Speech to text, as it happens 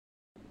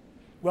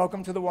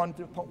Welcome to the One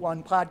to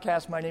One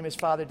podcast. My name is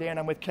Father Dan.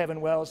 I'm with Kevin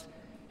Wells.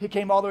 He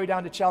came all the way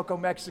down to Chalco,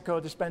 Mexico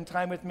to spend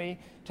time with me,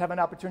 to have an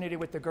opportunity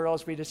with the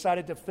girls. We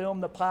decided to film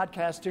the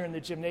podcast here in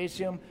the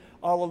gymnasium,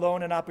 all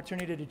alone, an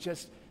opportunity to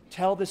just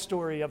tell the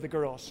story of the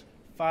girls.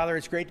 Father,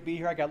 it's great to be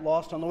here. I got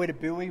lost on the way to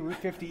Bowie, Route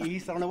 50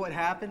 East. I don't know what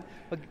happened.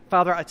 But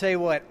Father, I tell you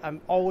what,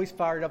 I'm always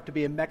fired up to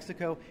be in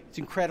Mexico. It's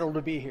incredible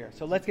to be here.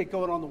 So let's get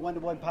going on the One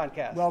to One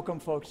podcast. Welcome,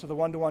 folks, to the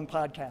One to One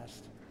podcast.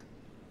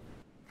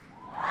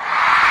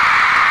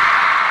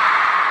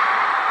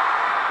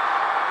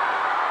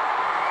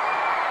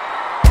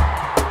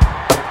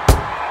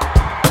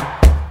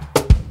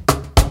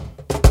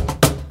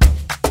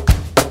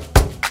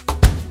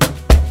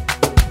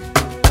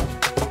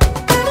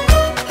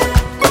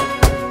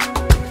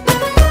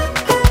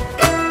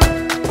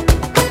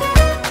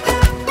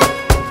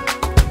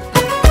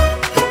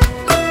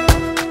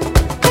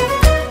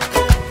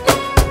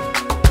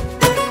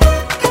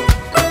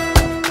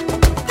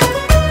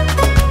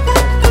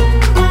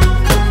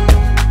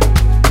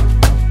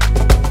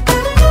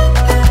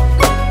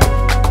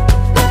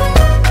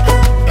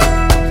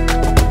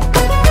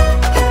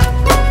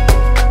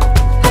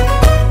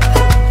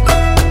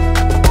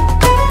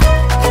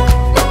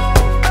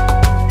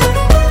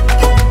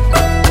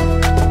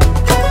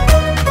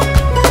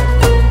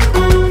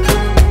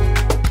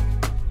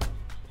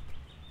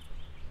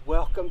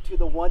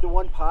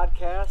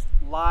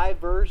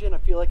 Version. I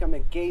feel like I'm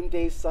in Game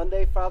Day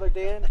Sunday, Father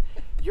Dan.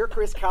 You're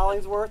Chris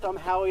Collingsworth. I'm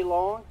Howie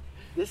Long.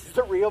 This is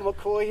the real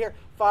McCoy here.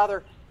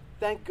 Father,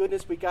 thank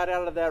goodness we got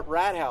out of that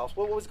rat house.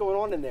 What was going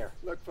on in there?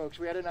 Look, folks,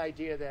 we had an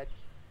idea that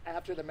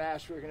after the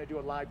Mass we were going to do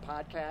a live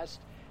podcast,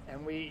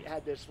 and we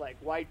had this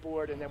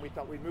whiteboard, and then we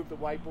thought we'd move the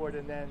whiteboard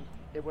and then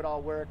it would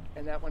all work,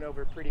 and that went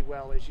over pretty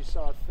well. As you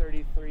saw,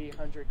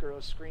 3,300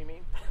 girls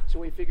screaming. So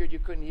we figured you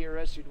couldn't hear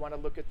us. You'd want to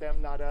look at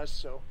them, not us.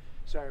 So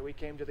sorry, we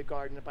came to the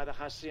garden by the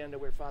hacienda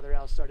where Father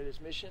Al started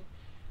his mission.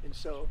 And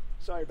so,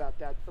 sorry about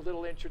that. A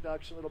little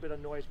introduction, a little bit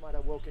of noise might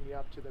have woken you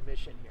up to the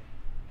mission here.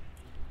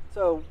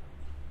 So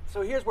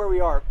here's where we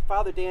are.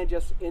 Father Dan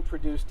just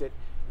introduced it.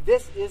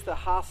 This is the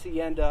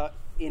hacienda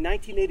in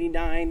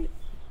 1989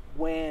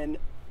 when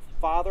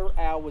Father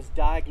Al was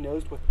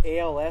diagnosed with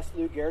ALS,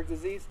 Lou Gehrig's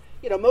disease.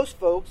 You know, most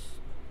folks,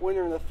 when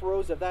they're in the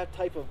throes of that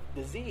type of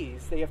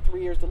disease, they have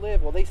 3 years to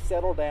live. Well, they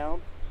settle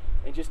down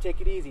and just take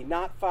it easy.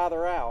 Not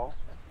Father Al.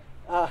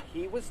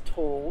 He was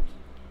told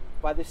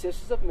by the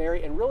Sisters of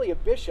Mary and really a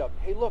bishop,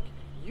 hey, look,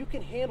 you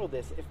can handle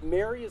this. If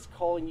Mary is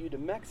calling you to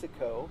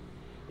Mexico,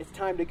 it's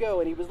time to go.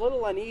 And he was a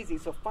little uneasy.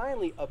 So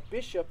finally, a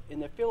bishop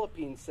in the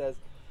Philippines says,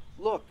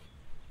 look,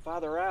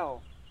 Father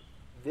Al,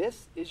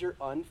 this is your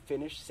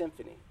unfinished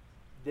symphony.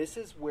 This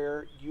is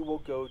where you will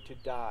go to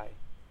die.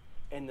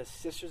 And the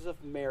Sisters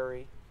of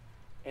Mary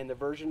and the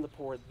Virgin of the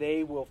Poor,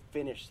 they will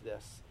finish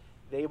this.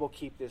 They will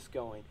keep this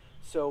going.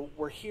 So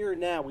we're here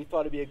now. We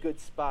thought it'd be a good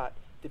spot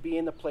to be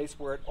in the place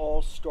where it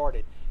all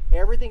started.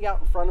 Everything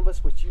out in front of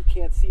us, which you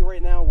can't see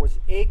right now, was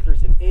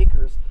acres and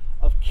acres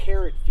of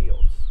carrot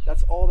fields.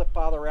 That's all that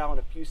Father Al and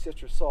a few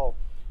sisters saw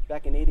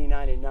back in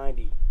 89 and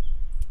 90.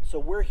 So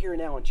we're here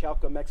now in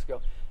Chalco,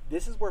 Mexico.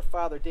 This is where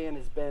Father Dan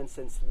has been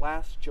since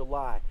last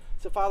July.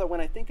 So Father,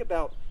 when I think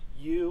about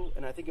you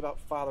and I think about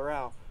Father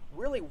Al,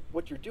 really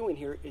what you're doing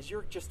here is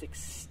you're just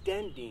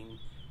extending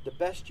the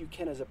best you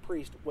can as a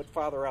priest what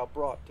Father Al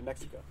brought to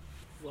Mexico.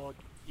 Well,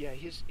 yeah,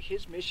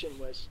 his mission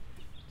was,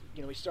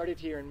 we started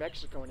here in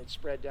Mexico and it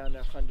spread down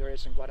to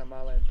Honduras and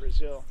Guatemala and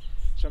Brazil.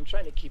 So I'm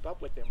trying to keep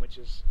up with him, which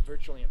is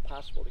virtually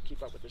impossible to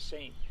keep up with the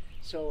saint.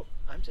 So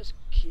I'm just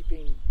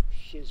keeping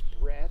his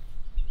breath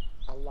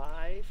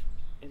alive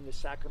in the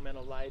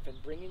sacramental life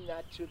and bringing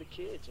that to the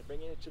kids and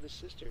bringing it to the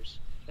sisters.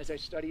 As I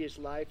study his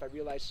life, I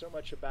realize so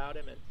much about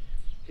him and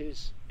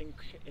his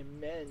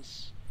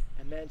immense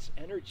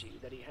energy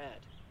that he had.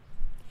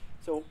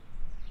 So,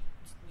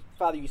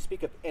 Father, you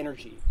speak of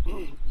energy.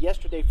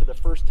 Yesterday, for the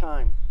first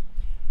time,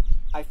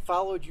 I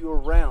followed you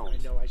around. I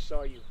know, I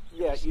saw you.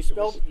 Yeah, you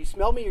smelled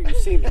me or you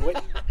see me?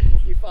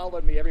 You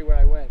followed me everywhere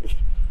I went.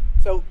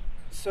 So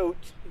to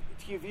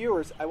you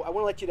viewers, I want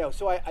to let you know.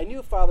 So I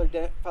knew Father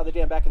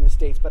Dan back in the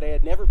States, but I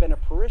had never been a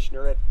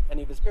parishioner at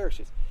any of his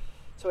parishes.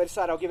 So I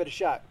decided I'll give it a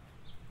shot.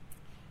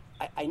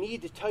 I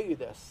need to tell you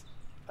this.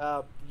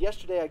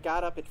 Yesterday I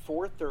got up at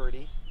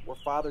 4:30, where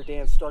Father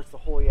Dan starts the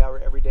Holy Hour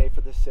every day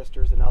for the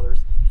sisters and others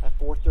at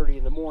 4:30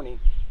 in the morning,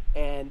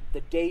 and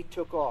the day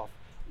took off.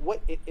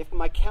 If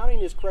my counting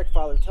is correct,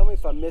 Father, tell me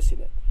if I'm missing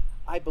it.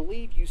 I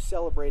believe you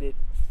celebrated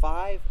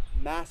 5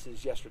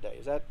 masses yesterday.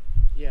 Is that?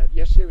 Yeah,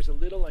 yesterday was a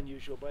little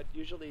unusual, but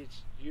usually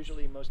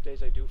most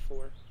days I do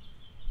 4.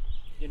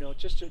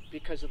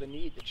 Because of the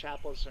need. The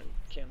chapels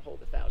can't hold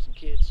 1,000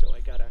 kids, so I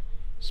gotta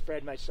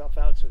spread myself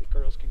out so the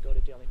girls can go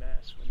to daily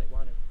mass when they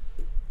want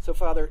to. So,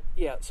 Father,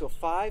 so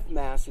 5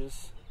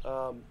 masses,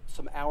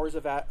 some hours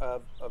of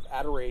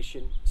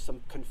adoration,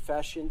 some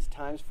confessions,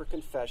 times for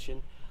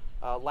confession.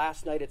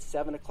 Last night at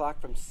 7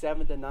 o'clock, from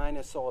 7 to 9,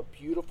 I saw a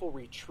beautiful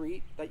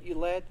retreat that you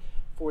led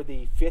for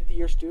the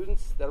fifth-year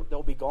students.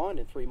 They'll be gone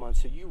in 3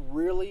 months. So you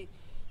really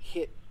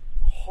hit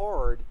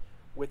hard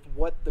with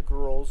what the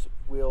girls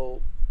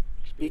will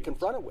be Experience.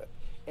 confronted with.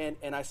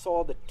 And I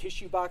saw the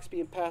tissue box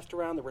being passed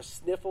around. There were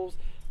sniffles.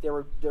 They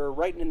were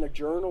writing in their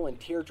journal, and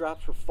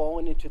teardrops were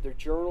falling into their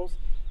journals.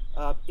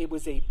 It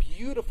was a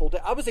beautiful day.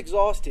 I was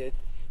exhausted.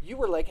 You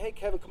were like, "Hey,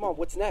 Kevin, come on,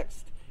 what's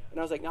next?" And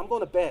I was like, "No, I'm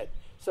going to bed."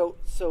 So,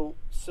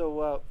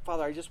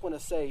 Father, I just want to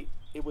say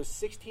it was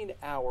 16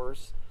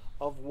 hours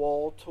of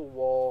wall to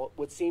wall.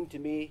 What seemed to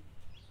me,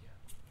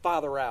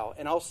 Father Al,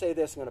 and I'll say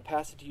this. I'm going to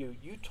pass it to you.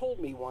 You told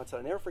me once,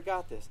 and I never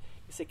forgot this.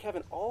 You said,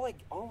 "Kevin, all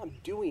I'm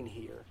doing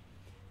here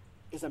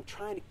is I'm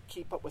trying to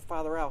keep up with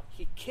Father Al.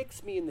 He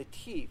kicks me in the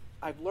teeth.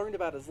 I've learned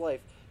about his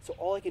life, so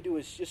all I can do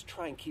is just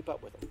try and keep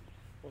up with him."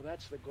 Well,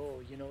 that's the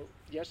goal.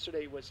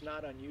 Yesterday was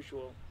not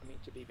unusual,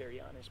 to be very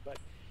honest, but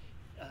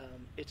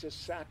it's a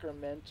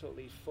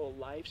sacramentally full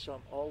life, so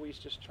I'm always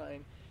just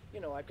trying.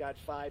 I've got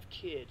 5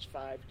 kids,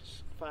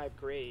 five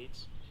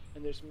grades,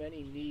 and there's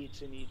many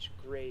needs in each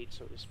grade,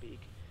 so to speak.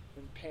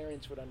 And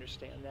parents would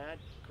understand that,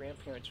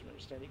 grandparents would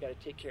understand. You got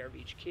to take care of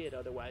each kid,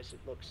 otherwise it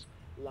looks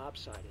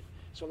lopsided.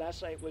 So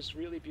last night was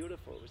really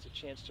beautiful. It was a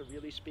chance to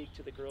really speak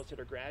to the girls that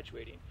are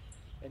graduating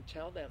and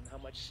tell them how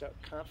much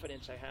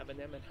confidence I have in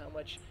them and how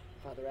much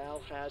Father Al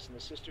has and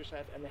the sisters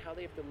have, and how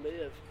they have to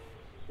live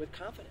with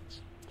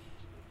confidence.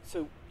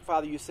 So,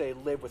 Father, you say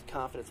live with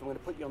confidence. I'm going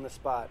to put you on the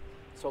spot.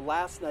 So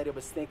last night I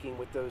was thinking,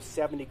 with those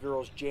 70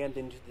 girls jammed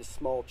into this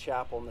small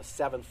chapel on the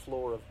 7th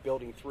floor of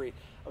Building 3,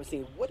 I was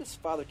thinking, what does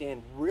Father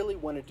Dan really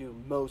want to do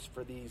most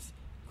for these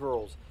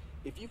girls?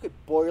 If you could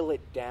boil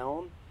it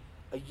down,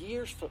 a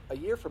year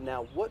from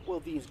now, what will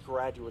these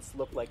graduates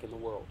look like in the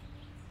world?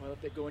 Well,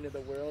 if they go into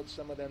the world,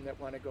 some of them that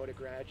want to go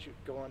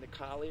on to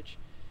college,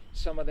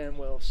 some of them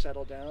will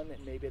settle down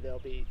and maybe they'll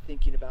be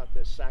thinking about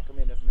the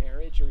sacrament of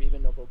marriage or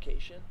even a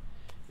vocation,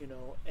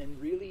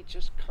 and really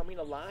just coming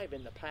alive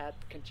in the path,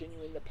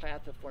 continuing the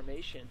path of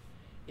formation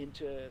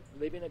into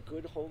living a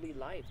good, holy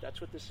life.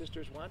 That's what the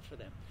sisters want for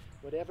them.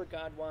 Whatever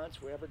God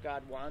wants, wherever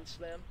God wants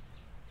them,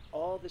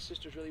 all the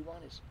sisters really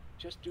want is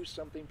just do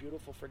something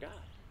beautiful for God.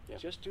 Yeah.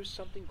 Just do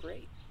something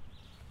great,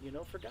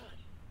 for God.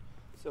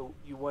 So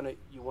you want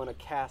to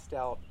cast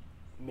out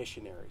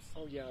missionaries.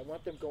 Oh yeah, I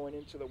want them going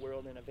into the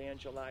world and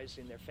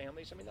evangelizing their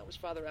families. That was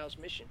Father Al's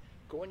mission: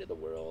 go into the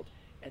world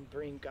and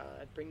bring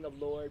God, bring the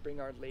Lord, bring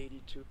Our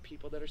Lady to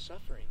people that are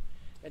suffering,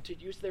 and to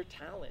use their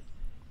talent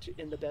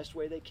in the best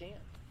way they can.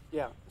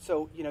 Yeah.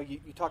 So you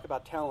talk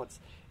about talents.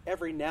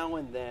 Every now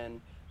and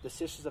then, the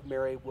Sisters of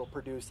Mary will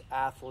produce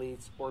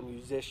athletes or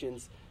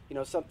musicians.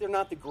 They're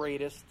not the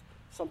greatest.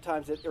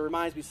 Sometimes it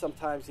reminds me.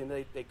 Sometimes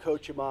they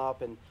coach them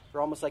up, and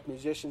they're almost like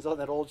musicians on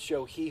that old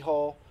show Hee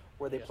Haw,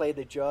 where they play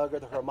the jug or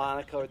the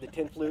harmonica or the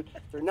tin flute.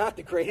 They're not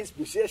the greatest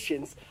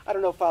musicians. I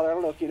don't know, Father. I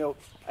don't know if you know.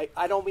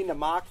 I don't mean to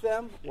mock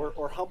them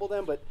or humble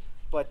them, but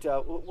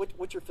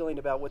what's your feeling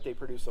about what they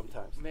produce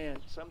sometimes? Man,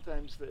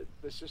 sometimes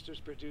the sisters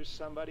produce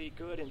somebody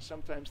good, and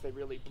sometimes they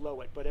really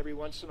blow it. But every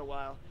once in a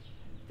while,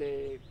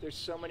 there's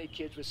so many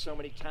kids with so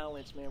many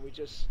talents. Man, we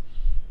just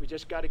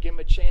got to give them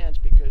a chance,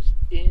 because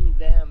in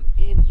them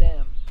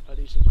are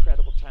these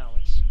incredible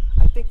talents.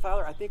 I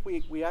think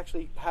we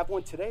actually have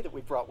one today that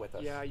we brought with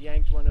us. Yeah, I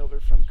yanked one over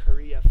from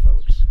Korea,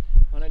 folks.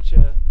 Why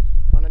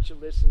don't you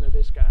listen to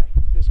this guy?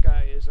 This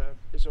guy is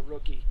a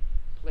rookie,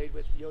 played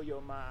with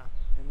Yo-Yo Ma,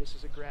 and this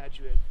is a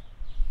graduate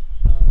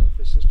of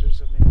the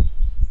Sisters of Mary.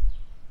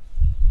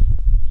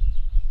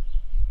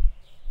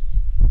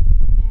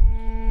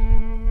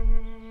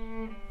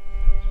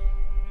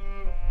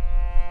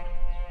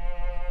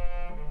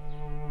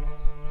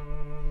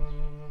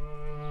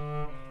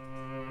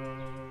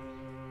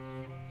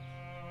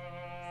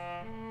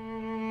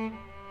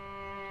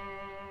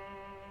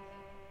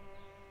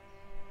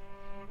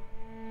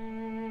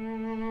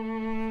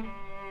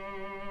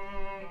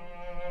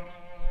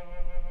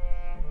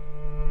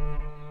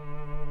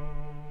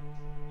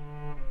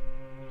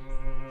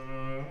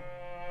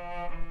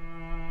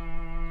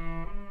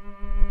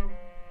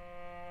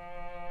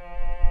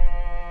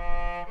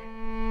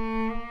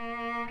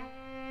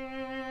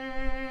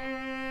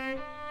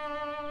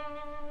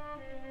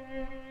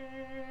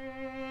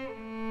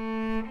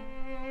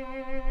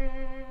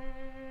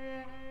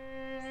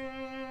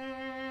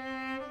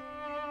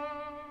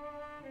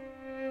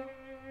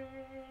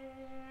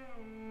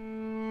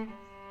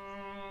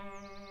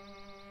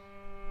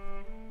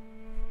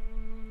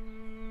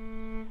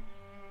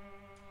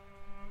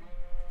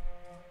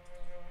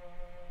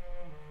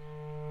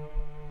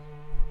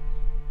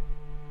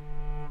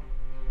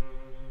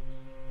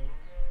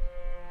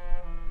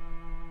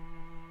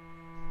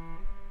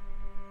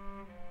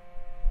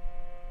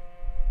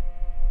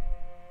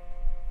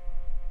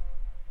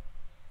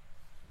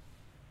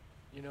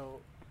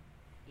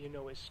 You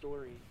know his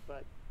story,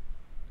 but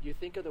you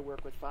think of the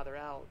work with Father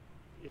Al.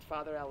 If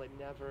Father Al had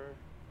never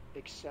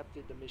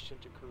accepted the mission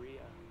to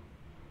Korea,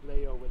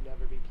 Leo would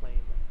never be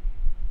playing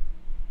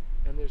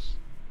that. And there's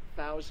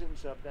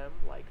thousands of them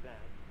like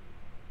that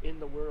in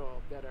the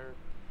world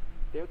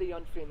they're the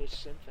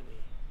unfinished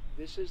symphony.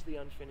 This is the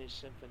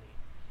unfinished symphony,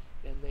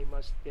 and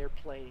they're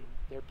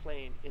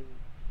playing in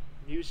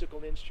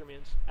musical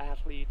instruments,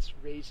 athletes,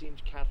 raising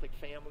Catholic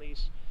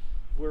families,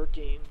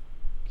 working,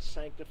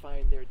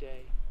 sanctifying their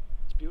day.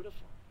 It's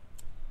beautiful.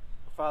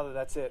 Father,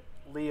 that's it.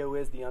 Leo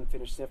is the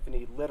unfinished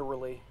symphony,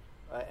 literally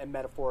and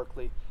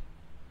metaphorically.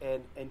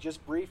 And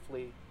just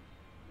briefly,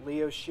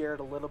 Leo shared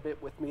a little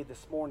bit with me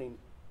this morning.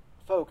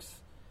 Folks,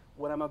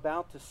 what I'm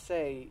about to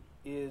say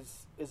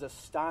is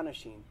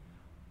astonishing,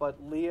 but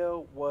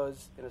Leo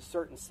was, in a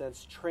certain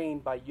sense,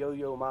 trained by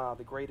Yo-Yo Ma,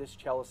 the greatest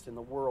cellist in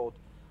the world.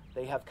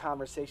 They have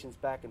conversations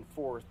back and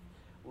forth.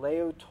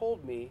 Leo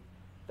told me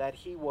that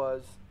he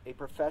was a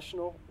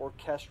professional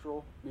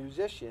orchestral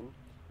musician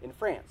in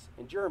France,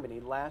 in Germany,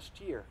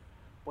 last year.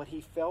 But he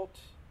felt,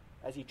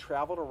 as he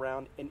traveled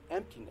around, an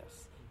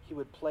emptiness. He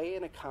would play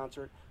in a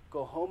concert,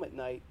 go home at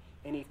night,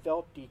 and he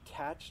felt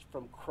detached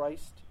from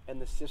Christ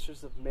and the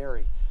Sisters of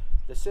Mary.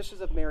 The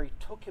Sisters of Mary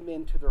took him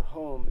into their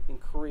home in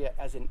Korea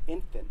as an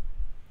infant.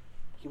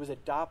 He was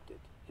adopted.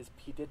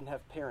 He didn't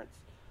have parents.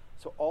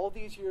 So all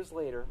these years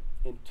later,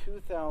 in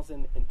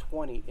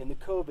 2020, in the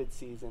COVID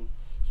season,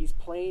 he's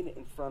playing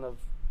in front of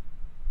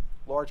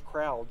large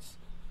crowds,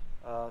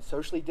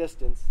 socially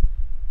distanced,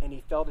 and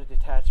he felt a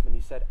detachment.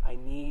 He said, I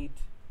need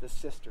the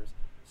sisters.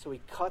 So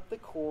he cut the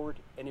cord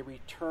and he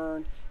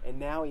returned, and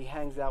now he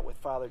hangs out with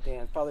Father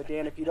Dan. Father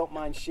Dan, if you don't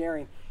mind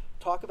sharing,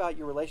 talk about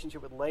your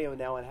relationship with Leo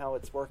now and how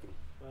it's working.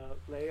 Well,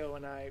 Leo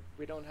and I,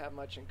 we don't have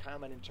much in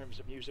common in terms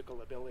of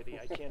musical ability.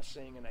 I can't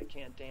sing and I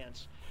can't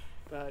dance,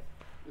 but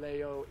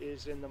Leo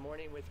is in the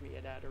morning with me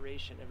at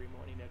adoration every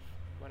morning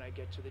when I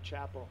get to the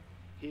chapel.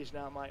 He's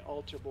now my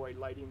altar boy,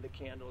 lighting the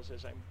candles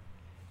as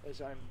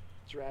I'm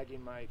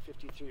dragging my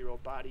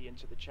 53-year-old body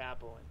into the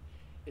chapel, and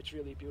it's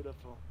really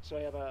beautiful. So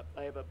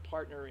I have a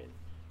partner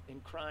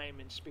in crime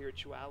and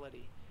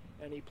spirituality,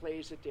 and he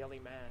plays at daily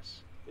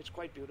mass. It's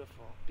quite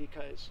beautiful,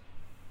 because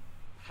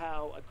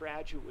how a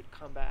graduate would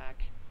come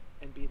back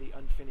and be the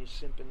unfinished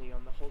symphony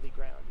on the holy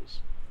ground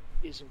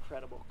is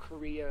incredible.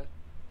 Korea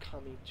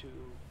coming to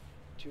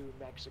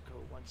Mexico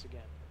once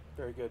again.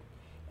 Very good.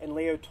 And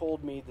Leo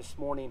told me this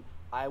morning,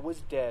 I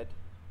was dead.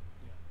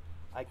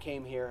 Yeah. I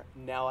came here.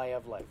 Now I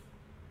have life.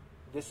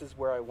 This is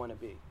where I want to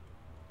be.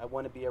 I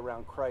want to be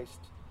around Christ,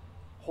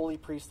 holy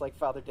priests like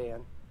Father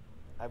Dan.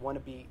 I want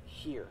to be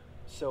here.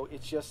 So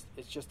it's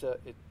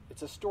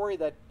a story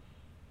that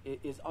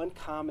is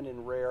uncommon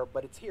and rare,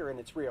 but it's here and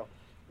it's real.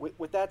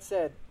 With that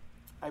said,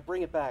 I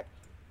bring it back.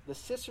 The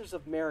Sisters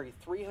of Mary,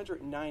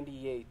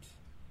 398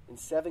 in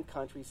 7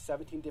 countries,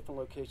 17 different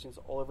locations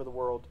all over the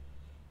world.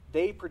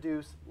 They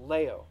produce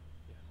Leo.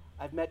 Yeah.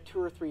 I've met 2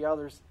 or 3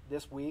 others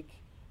this week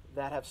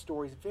that have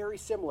stories very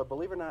similar,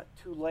 believe it or not,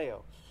 to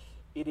Leo.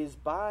 It is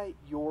by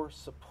your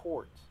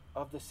support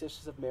of the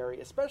Sisters of Mary,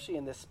 especially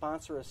in this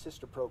Sponsor a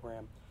Sister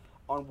program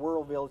on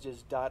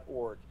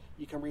worldvillages.org.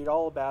 You can read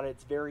all about it.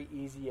 It's very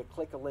easy. You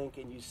click a link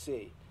and you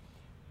see.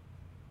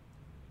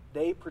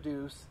 They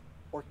produce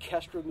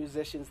orchestral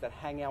musicians that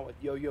hang out with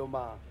Yo-Yo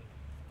Ma,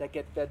 that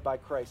get fed by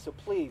Christ. So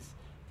please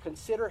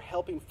consider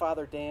helping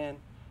Father Dan,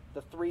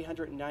 the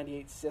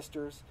 398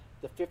 sisters,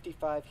 the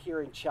 55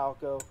 here in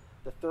Chalco,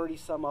 the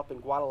 30-some up in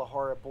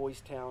Guadalajara,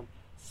 Boys Town.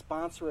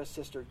 Sponsor a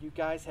Sister. You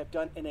guys have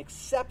done an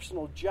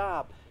exceptional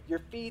job.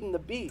 You're feeding the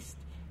beast,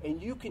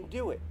 and you can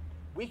do it.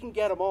 We can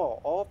get them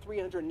all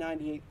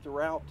 398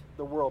 throughout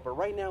the world. But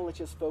right now, let's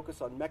just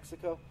focus on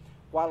Mexico,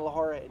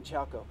 Guadalajara, and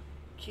Chalco.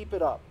 Keep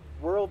it up.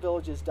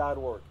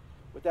 worldvillages.org.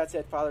 With that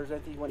said, Father, is there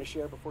anything you want to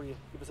share before you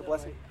give us a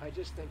blessing? I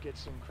just think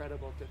it's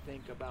incredible to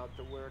think about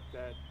the work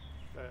that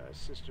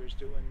sisters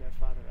do in their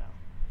Father Al.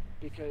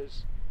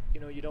 Because,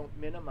 you don't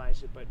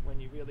minimize it, but when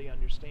you really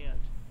understand,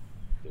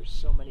 there's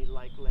so many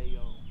like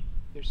Leo.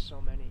 There's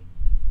so many.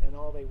 And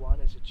all they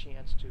want is a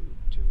chance to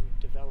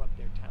develop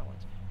their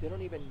talents. They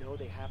don't even know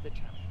they have the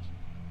talent.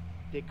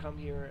 They come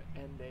here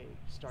and they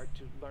start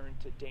to learn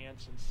to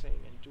dance and sing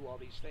and do all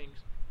these things,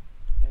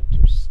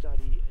 and to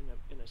study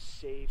in a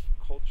safe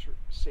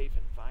safe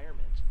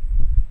environment.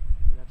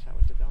 And that's how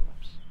it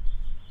develops.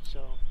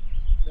 So,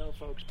 no,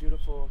 folks,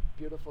 beautiful,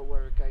 beautiful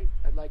work.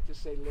 I'd like to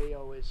say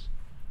Leo is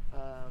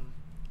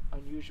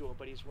unusual,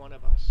 but he's one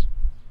of us.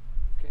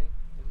 Okay?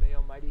 And may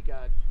Almighty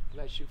God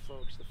bless you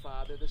folks, the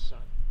Father, the Son,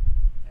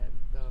 and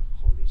the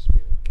Holy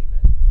Spirit.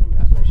 Amen.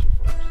 God bless you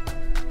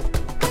folks.